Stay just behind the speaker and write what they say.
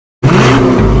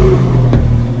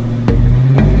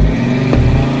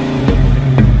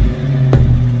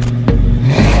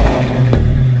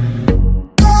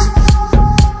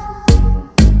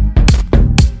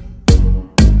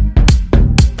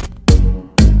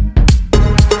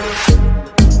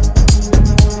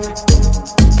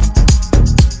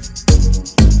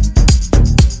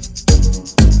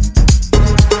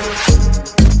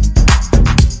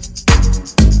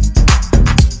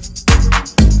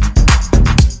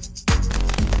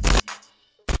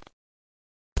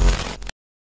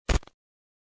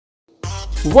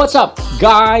What's up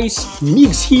guys?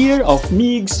 Migz here of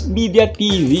Migz Media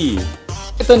TV.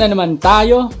 Ito na naman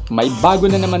tayo, may bago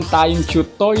na naman tayong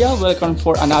tutorial. Welcome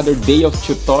for another day of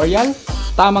tutorial.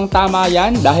 Tamang-tama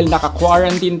yan dahil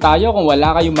naka-quarantine tayo. Kung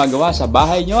wala kayong magawa sa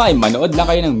bahay nyo ay manood lang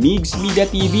kayo ng Migz Media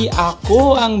TV.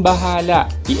 Ako ang bahala.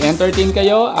 I-entertain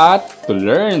kayo at to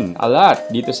learn a lot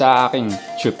dito sa aking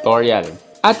tutorial.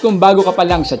 At kung bago ka pa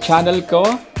lang sa channel ko,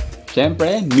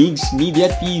 syempre, Migz Media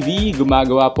TV,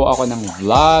 gumagawa po ako ng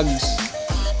vlogs,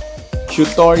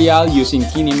 tutorial using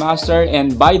Kinemaster,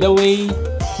 and by the way,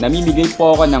 namimigay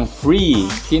po ako ng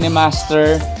free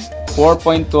Kinemaster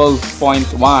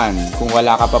 4.12.1. Kung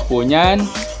wala ka pa po niyan,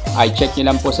 ay check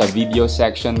nyo lang po sa video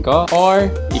section ko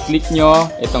or i-click nyo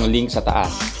itong link sa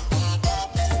taas.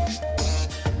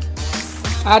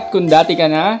 At kung dati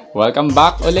ka na, welcome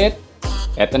back ulit.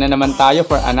 Eto na naman tayo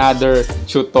for another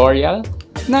tutorial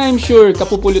na I'm sure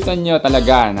kapupulutan nyo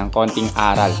talaga ng konting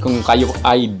aral. Kung kayo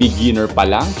ay beginner pa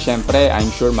lang, syempre I'm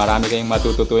sure marami kayong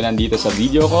matututunan dito sa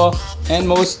video ko and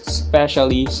most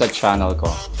especially sa channel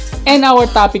ko. And our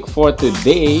topic for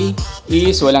today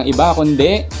is walang iba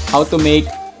kundi how to make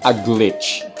a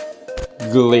glitch.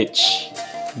 Glitch.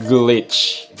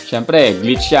 Syempre,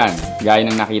 glitch yan. Gaya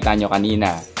ng nakita nyo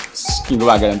kanina.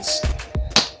 Gumagano'n.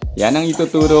 Yan ang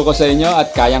ituturo ko sa inyo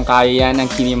at kayang-kaya yan ng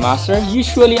Kinemaster.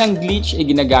 Usually, ang glitch ay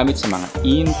ginagamit sa mga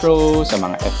intro, sa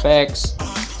mga effects,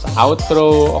 sa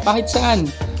outro, o kahit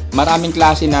saan. Maraming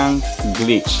klase ng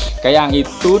glitch. Kaya ang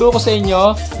ituro ko sa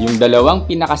inyo, yung dalawang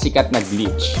pinakasikat na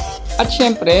glitch. At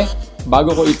syempre,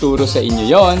 bago ko ituro sa inyo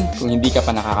yon, kung hindi ka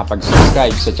pa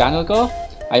nakakapag-subscribe sa channel ko,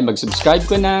 ay mag-subscribe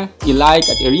ko na, i-like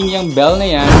at i-ring yung bell na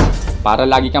yan para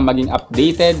lagi kang maging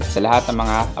updated sa lahat ng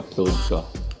mga upload ko.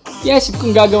 Yes, kung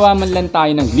gagawa man lang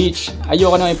tayo ng glitch,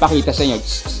 ayoko na ipakita sa inyo.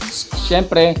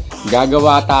 Siyempre,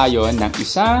 gagawa tayo ng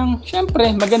isang,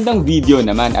 magandang video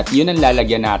naman at yun ang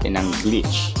lalagyan natin ng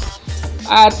glitch.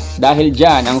 At dahil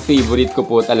dyan, ang favorite ko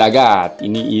po talaga at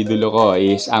iniidolo ko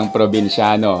is ang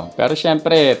Probinsyano. Pero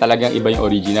siyempre, talagang iba yung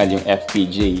original, yung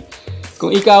FPJ. Kung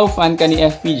ikaw, fan ka ni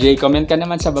FPJ, comment ka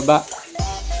naman sa baba.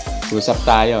 Usap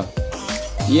tayo.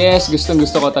 Yes,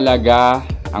 gustong-gusto ko talaga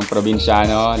ang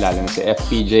Probinsyano, lalo na si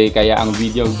FPJ, kaya ang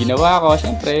video ginawa ko,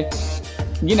 syempre,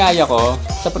 ginaya ko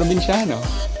sa Probinsyano.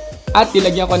 At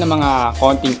nilagyan ko ng mga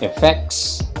konting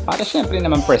effects para syempre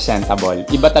naman presentable.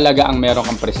 Iba talaga ang meron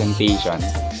kang presentation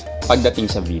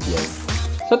pagdating sa video.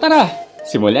 So tara,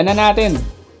 simulan na natin!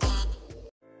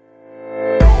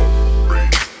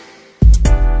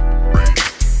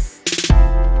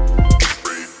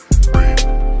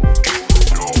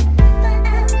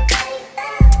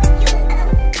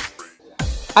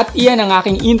 At iyan ang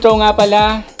aking intro nga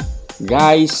pala.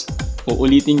 Guys,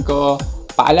 uulitin ko,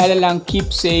 paalala lang, keep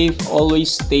safe,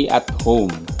 always stay at home.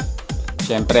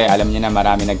 Siyempre, alam niyo na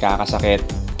marami nagkakasakit.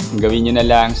 Gawin niyo na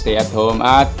lang, stay at home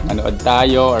at manood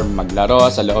tayo or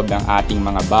maglaro sa loob ng ating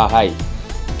mga bahay.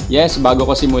 Yes, bago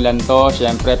ko simulan to,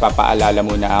 siyempre papaalala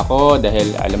muna ako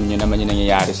dahil alam niyo naman yung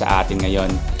nangyayari sa atin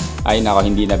ngayon. Ay nako,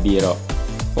 hindi na biro.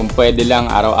 Kung pwede lang,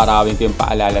 araw-arawin ko yung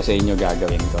paalala sa inyo,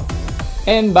 gagawin ko.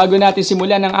 And bago natin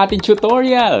simulan ang ating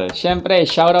tutorial, syempre,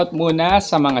 shoutout muna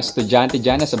sa mga estudyante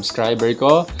dyan na subscriber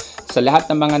ko, sa lahat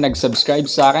ng mga nag-subscribe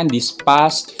sa akin this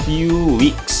past few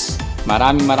weeks.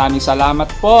 Maraming salamat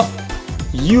po.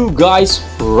 You guys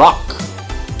rock!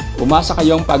 Umasa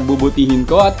kayong pagbubutihin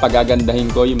ko at pagagandahin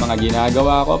ko yung mga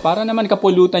ginagawa ko para naman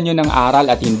kapulutan nyo ng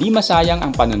aral at hindi masayang ang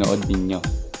panonood ninyo.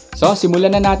 So,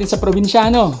 simulan na natin sa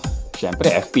Probinsyano. Syempre,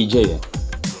 FPJ.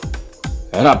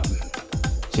 Harap!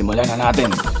 Simulan na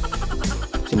natin.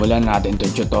 Simulan natin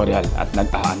itong tutorial at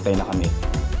nag-aantay na kami.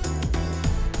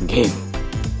 Game.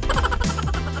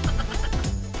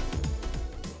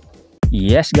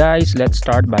 Yes guys, let's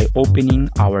start by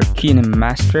opening our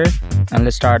Kinemaster and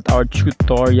let's start our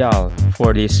tutorial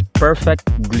for this perfect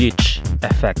glitch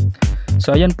effect.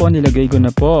 So ayan po, nilagay ko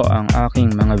na po ang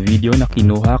aking mga video na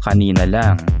kinuha kanina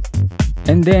lang.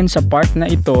 And then sa part na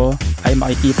ito ay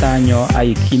makikita nyo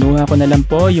ay kinuha ko na lang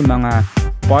po yung mga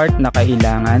part na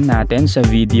kailangan natin sa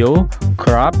video.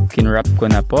 Kinrap ko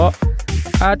na po.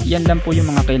 At yan lang po yung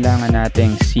mga kailangan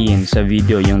nating scene sa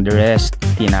video. Yung the rest,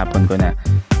 tinapon ko na.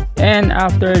 And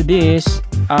after this,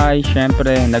 ay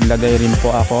syempre naglagay rin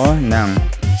po ako ng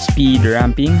speed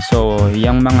ramping. So,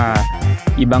 yung mga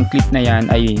ibang clip na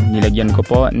yan ay nilagyan ko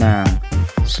po ng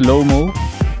slow-mo.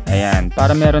 Ayan,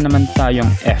 para meron naman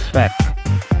tayong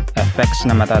effects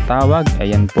na matatawag.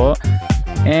 Ayan po.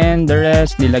 And the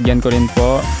rest, nilagyan ko rin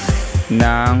po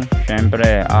ng,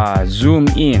 syempre, zoom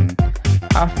in.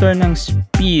 After ng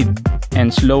speed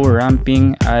and slow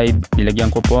ramping ay nilagyan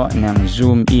ko po ng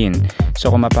zoom in.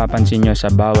 So kung mapapansin nyo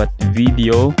sa bawat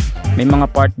video, may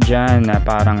mga part dyan na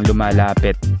parang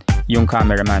lumalapit yung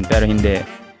cameraman pero hindi.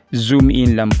 Zoom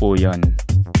in lang po yon.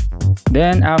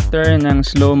 Then after ng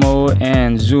slow-mo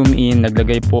and zoom in,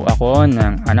 naglagay po ako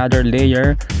ng another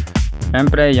layer.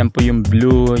 Siyempre, yan po yung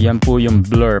blue, yan po yung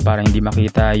blur para hindi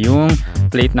makita yung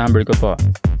plate number ko po.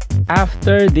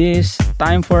 After this,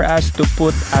 time for us to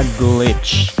put a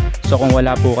glitch. So kung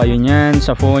wala po kayo nyan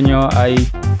sa phone nyo ay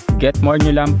get more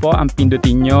nyo lang po ang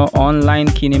pindutin nyo.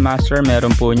 Online Kinemaster,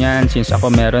 meron po nyan. Since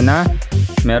ako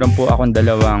meron po akong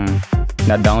dalawang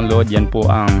na download. Yan po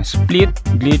ang split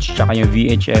glitch tsaka yung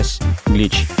VHS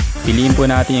glitch. Piliin po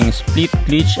natin yung split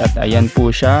glitch at ayan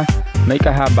po siya, may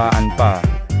kahabaan pa.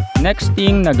 Next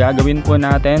thing na gagawin po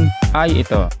natin ay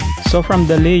ito. So from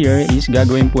the layer is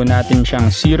gagawin po natin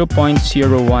siyang 0.01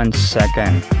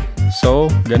 second. So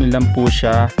ganun lang po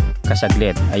siya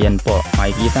kasaglit. Ayan po,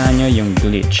 makikita nyo yung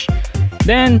glitch.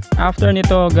 Then after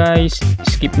nito guys,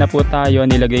 skip na po tayo.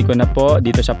 Nilagay ko na po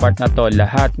dito sa part na to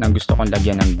lahat ng gusto kong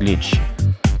lagyan ng glitch.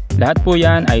 Lahat po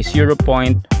yan ay 0.1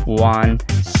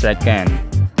 second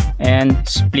and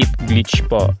split glitch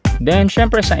po. Then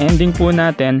syempre sa ending po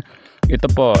natin, ito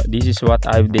po, this is what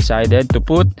I've decided to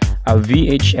put a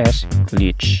VHS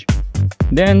glitch.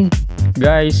 Then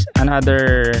guys,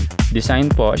 another design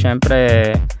po,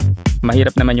 syempre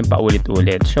mahirap naman yung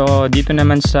paulit-ulit. So dito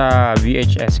naman sa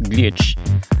VHS glitch,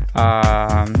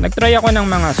 nagtry ako ng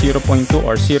mga 0.2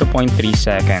 or 0.3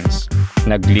 seconds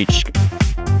na glitch.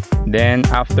 Then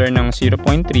after ng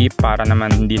 0.3, para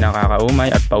naman hindi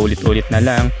nakakaumay at paulit-ulit na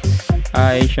lang,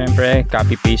 ay syempre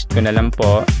copy paste ko na lang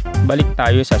po. Balik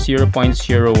tayo sa 0.01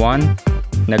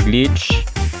 na glitch.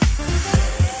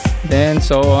 Then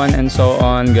so on and so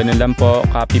on, ganun lang po,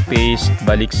 copy paste,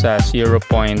 balik sa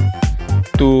 0.2,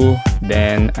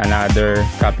 then another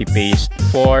copy paste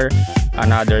for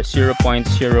another 0.01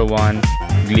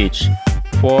 glitch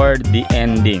for the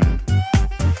ending.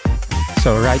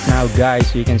 So right now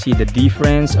guys, you can see the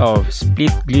difference of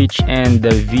split glitch and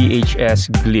the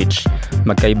VHS glitch.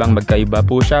 Magkaiba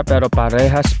po siya pero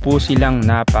parehas po silang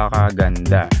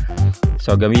napakaganda.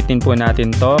 So gamitin po natin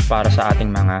to para sa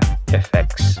ating mga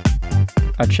effects.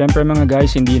 At syempre mga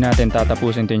guys, hindi natin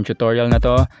tatapusin yung tutorial na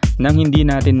to nang hindi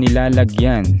natin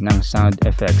nilalagyan ng sound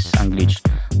effects ang glitch.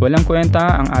 Walang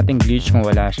kwenta ang ating glitch kung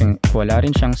wala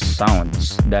rin siyang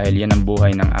sounds dahil yan ang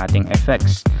buhay ng ating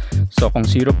effects. So kung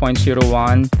 0.01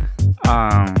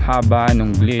 ang haba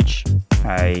ng glitch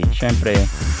ay syempre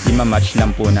ima-match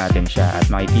lang po natin siya at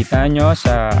makikita nyo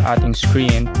sa ating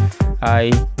screen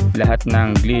ay lahat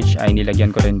ng glitch ay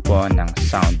nilagyan ko rin po ng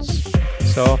sounds.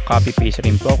 So copy paste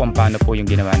rin po kung paano po yung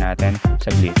ginawa natin sa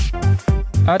glitch.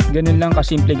 At ganun lang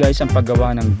kasimple guys ang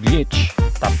paggawa ng glitch.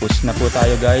 Tapos na po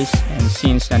tayo guys, and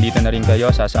since nandito na rin kayo,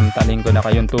 sasamtalin ko na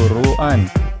kayong turuan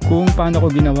kung paano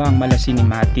ko ginawa ang mala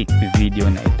cinematic video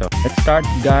na ito. Let's start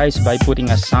guys by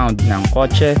putting a sound ng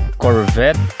kotse,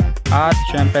 Corvette, at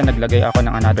syempre naglagay ako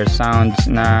ng another sounds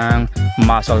ng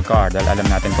muscle car dahil alam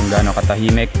natin kung gaano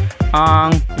katahimik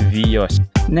ang videos.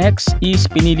 Next is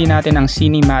pinili natin ang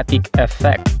cinematic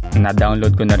effect na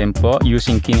download ko na rin po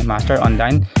using Kinemaster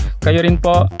online. Kayo rin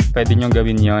po pwede nyo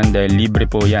gawin yon dahil libre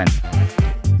po yan.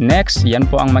 Next, yan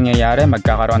po ang mangyayari,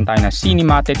 magkakaroon tayo ng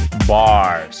cinematic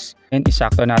bars. And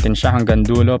isakto natin siya hanggang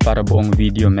dulo para buong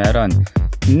video meron.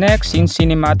 Next, in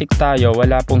cinematic tayo,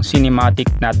 wala pong cinematic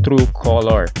na true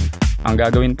color. Ang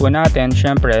gagawin po natin,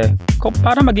 syempre,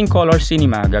 para maging color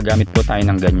cinema, gagamit po tayo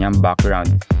ng ganyang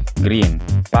background, green,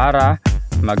 para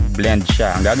mag-blend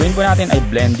siya. Ang gagawin po natin ay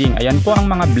blending. Ayan po ang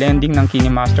mga blending ng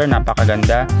Kinemaster,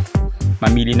 napakaganda.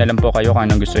 Mamili na lang po kayo kung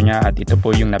anong gusto niya at ito po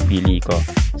yung napili ko.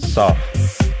 Soft.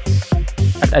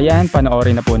 At ayan,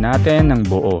 panoorin na po natin ng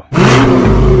buo.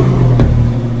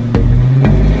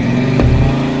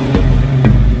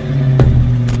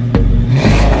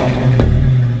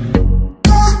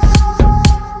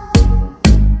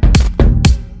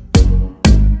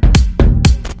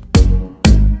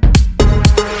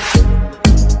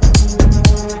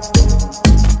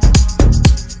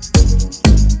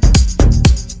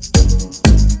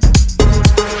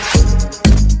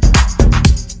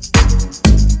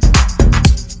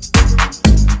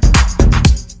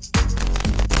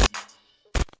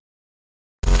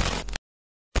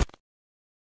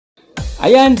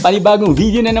 Ayan, panibagong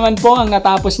video na naman po ang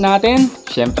natapos natin.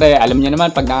 Siyempre, alam niyo naman,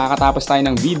 pag nakakatapos tayo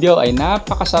ng video ay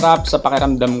napakasarap sa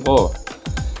pakiramdam ko.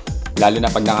 Lalo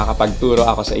na pag nakakapagturo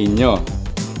ako sa inyo.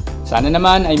 Sana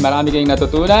naman ay marami kayong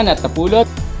natutunan at napulot.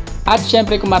 At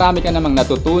syempre kung marami ka namang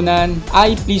natutunan,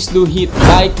 ay please do hit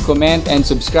like, comment, and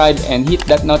subscribe and hit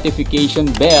that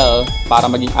notification bell para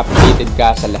maging updated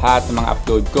ka sa lahat ng mga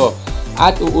upload ko.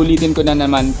 At uulitin ko na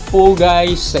naman po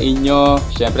guys sa inyo,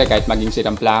 syempre kahit maging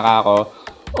sirang plaka ako,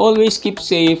 always keep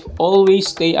safe, always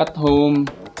stay at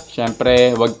home.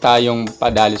 Syempre huwag tayong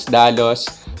padalos-dalos,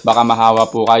 baka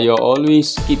mahawa po kayo.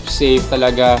 Always keep safe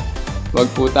talaga, huwag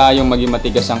po tayong maging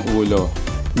matigas ang ulo.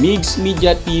 Migz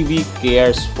Media TV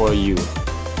cares for you.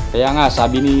 Kaya nga,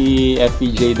 sabi ni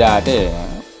FPJ dati,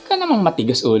 ka namang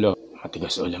matigas ulo.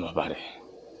 Matigas ulo mo, pare.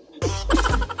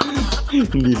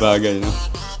 Hindi bagay, no?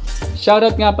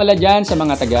 Shoutout nga pala dyan sa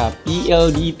mga taga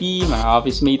PLDT, mga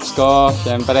office mates ko.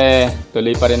 Siyempre,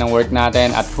 tuloy pa rin ang work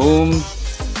natin at home.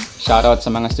 Shoutout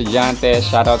sa mga estudyante,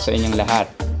 shoutout sa inyong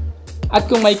lahat. At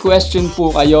kung may question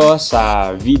po kayo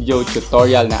sa video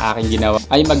tutorial na aking ginawa,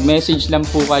 ay mag-message lang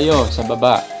po kayo sa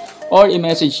baba. Or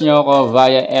i-message nyo ako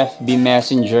via FB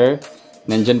Messenger.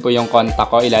 Nandyan po yung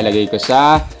contact ko, ilalagay ko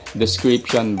sa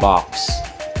description box.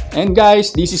 And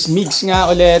guys, this is Migz nga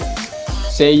ulit,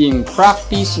 saying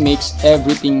practice makes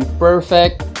everything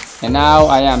perfect. And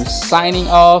now I am signing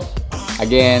off.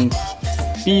 Again,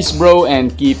 peace bro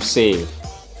and keep safe.